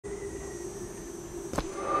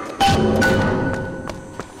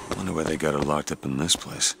Wonder why they got her locked up in this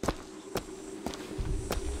place.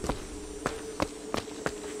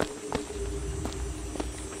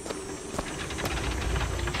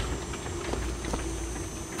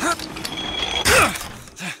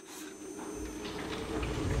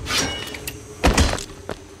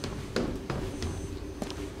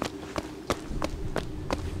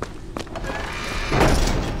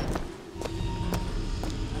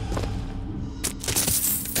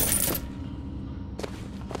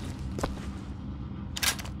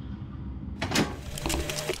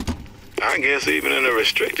 I guess even in a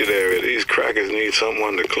restricted area, these crackers need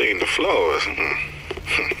someone to clean the floors.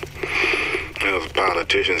 Those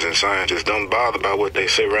politicians and scientists don't bother about what they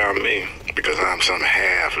say around me because I'm some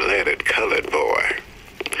half-leaded colored boy.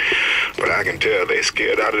 But I can tell they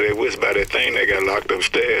scared out of their wits by that thing they got locked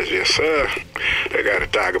upstairs. Yes, sir. They got a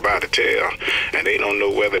tiger by the tail, and they don't know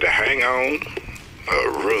whether to hang on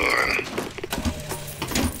or run.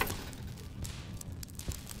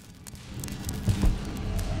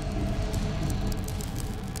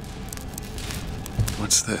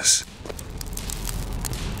 What's this?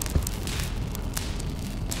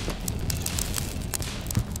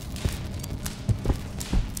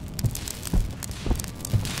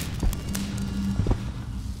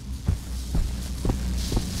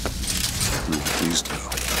 These do.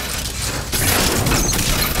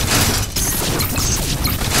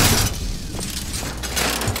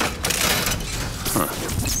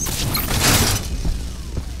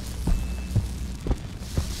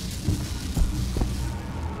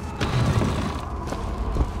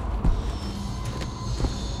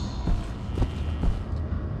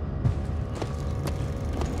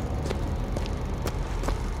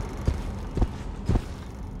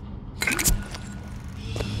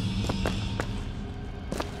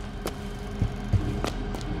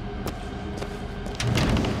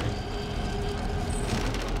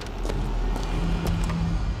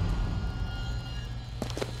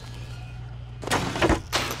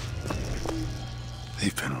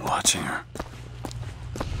 They've been watching her.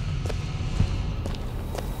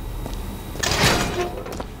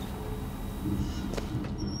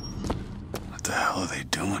 What the hell are they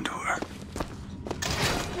doing to her?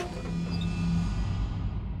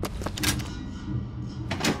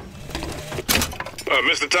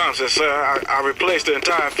 Mr. Thompson, sir, I replaced the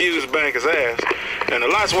entire fuse bank as asked, and the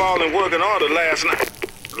lights were all in working order last night.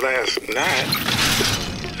 Last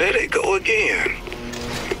night? There they go again.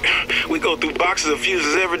 We go through boxes of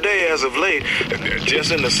fuses every day as of late.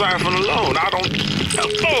 Just in the siphon alone, I don't...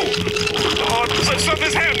 Oh,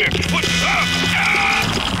 something's happening. What?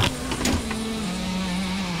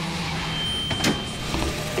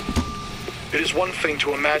 It is one thing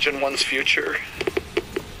to imagine one's future,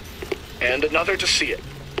 and another to see it.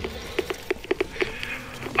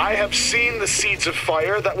 I have seen the seeds of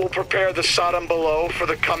fire that will prepare the Sodom below for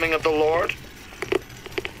the coming of the Lord.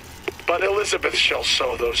 But Elizabeth shall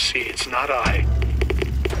sow those seeds, not I.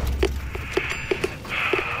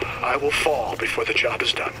 I will fall before the job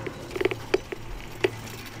is done.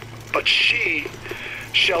 But she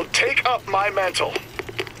shall take up my mantle.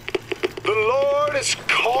 The Lord is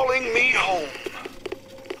calling me home.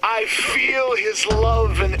 I feel his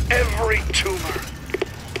love in every tumor,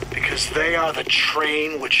 because they are the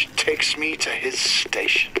train which takes me to his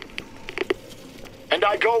station. And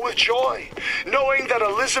I go with joy, knowing that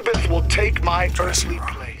Elizabeth will take my earthly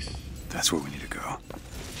place. That's where we need to go. The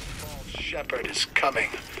false shepherd is coming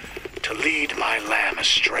to lead my lamb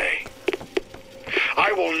astray.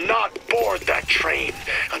 I will not board that train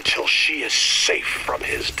until she is safe from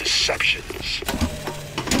his deceptions.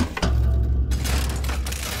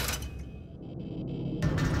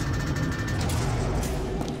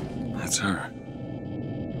 That's her.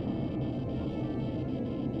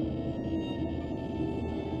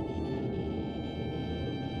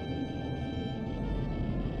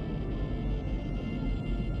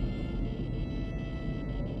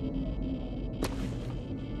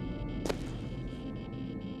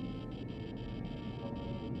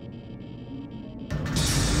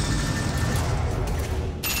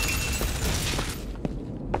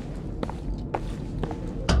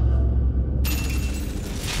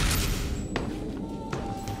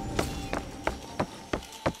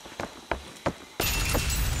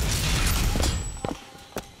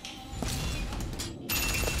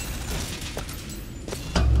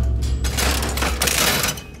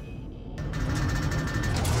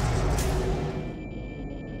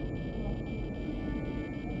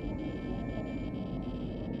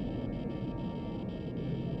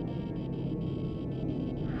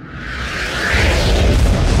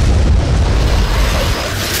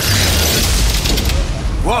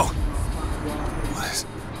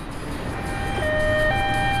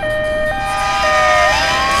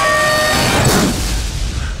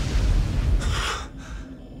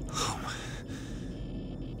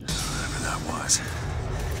 it was.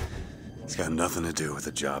 It's got nothing to do with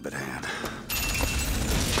the job at hand.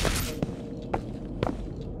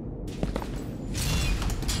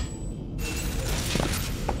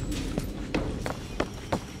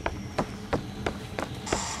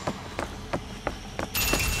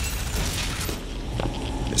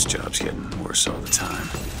 This job's getting worse all the time.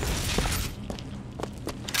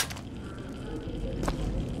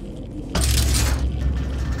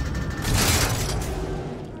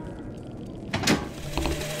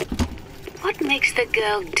 What makes the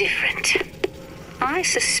girl different? I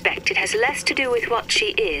suspect it has less to do with what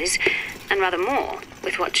she is, and rather more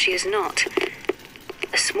with what she is not.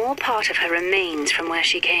 A small part of her remains from where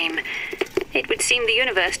she came. It would seem the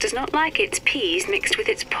universe does not like its peas mixed with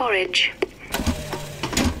its porridge.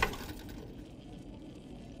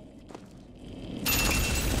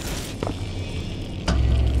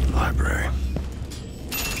 Library.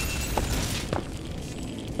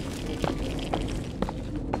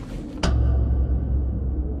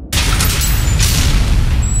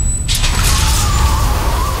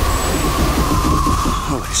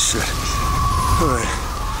 Holy shit. Alright,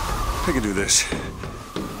 I can do this.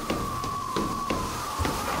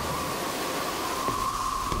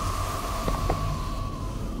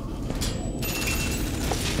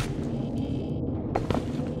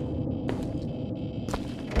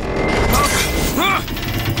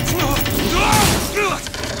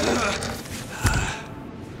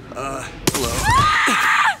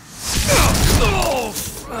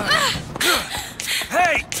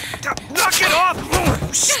 Hey! Knock it off!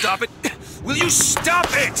 Stop it! Will you stop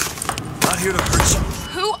it? Not here to hurt you.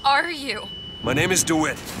 Who are you? My name is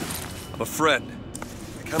DeWitt. I'm a friend.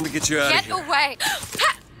 I come to get you out of Get here. away!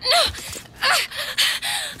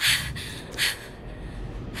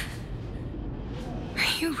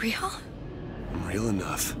 Are you real? I'm real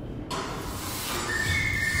enough.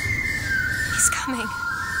 He's coming.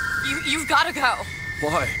 You've gotta go.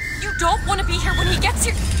 Why? You don't want to be here when he gets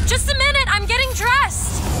here. Just a minute, I'm getting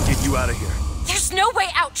dressed. Get you out of here. There's no way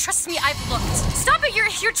out. Trust me, I've looked. Stop it,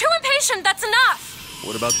 you're too impatient. That's enough.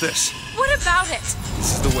 What about this? What about it?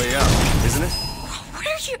 This is the way out, isn't it? What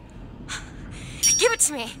are you... Give it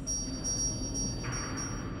to me.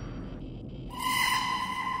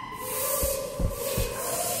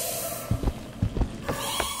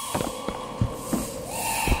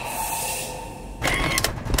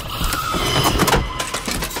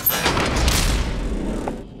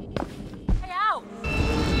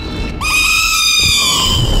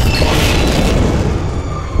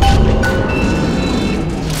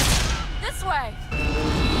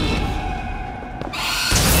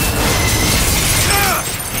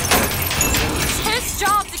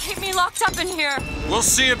 Up in here. We'll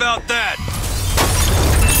see about that.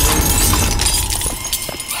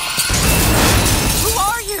 Who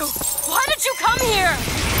are you? Why did you come here?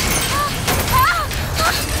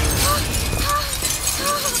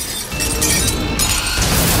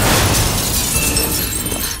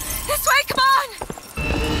 This way, come on!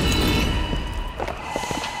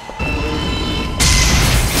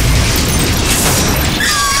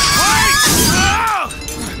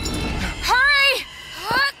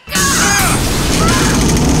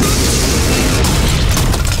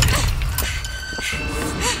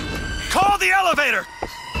 Elevator!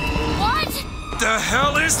 What? The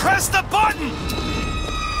hell is... Press the button!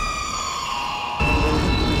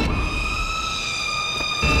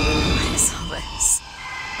 What is all this?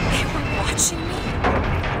 They were watching me?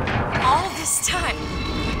 All this time?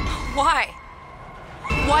 Why?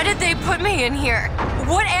 Why did they put me in here?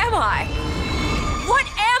 What am I? What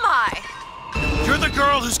am I? You're the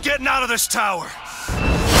girl who's getting out of this tower.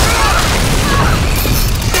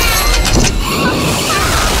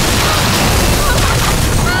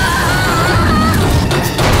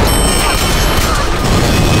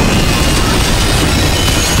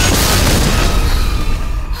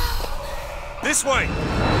 This way!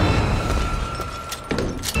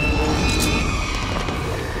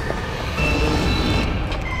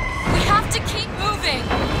 We have to keep moving!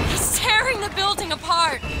 He's tearing the building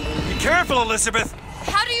apart! Be careful, Elizabeth!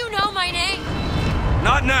 How do you know my name?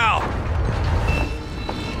 Not now!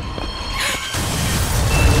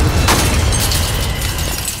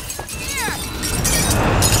 Here!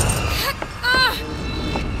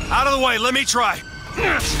 Out of the way, let me try!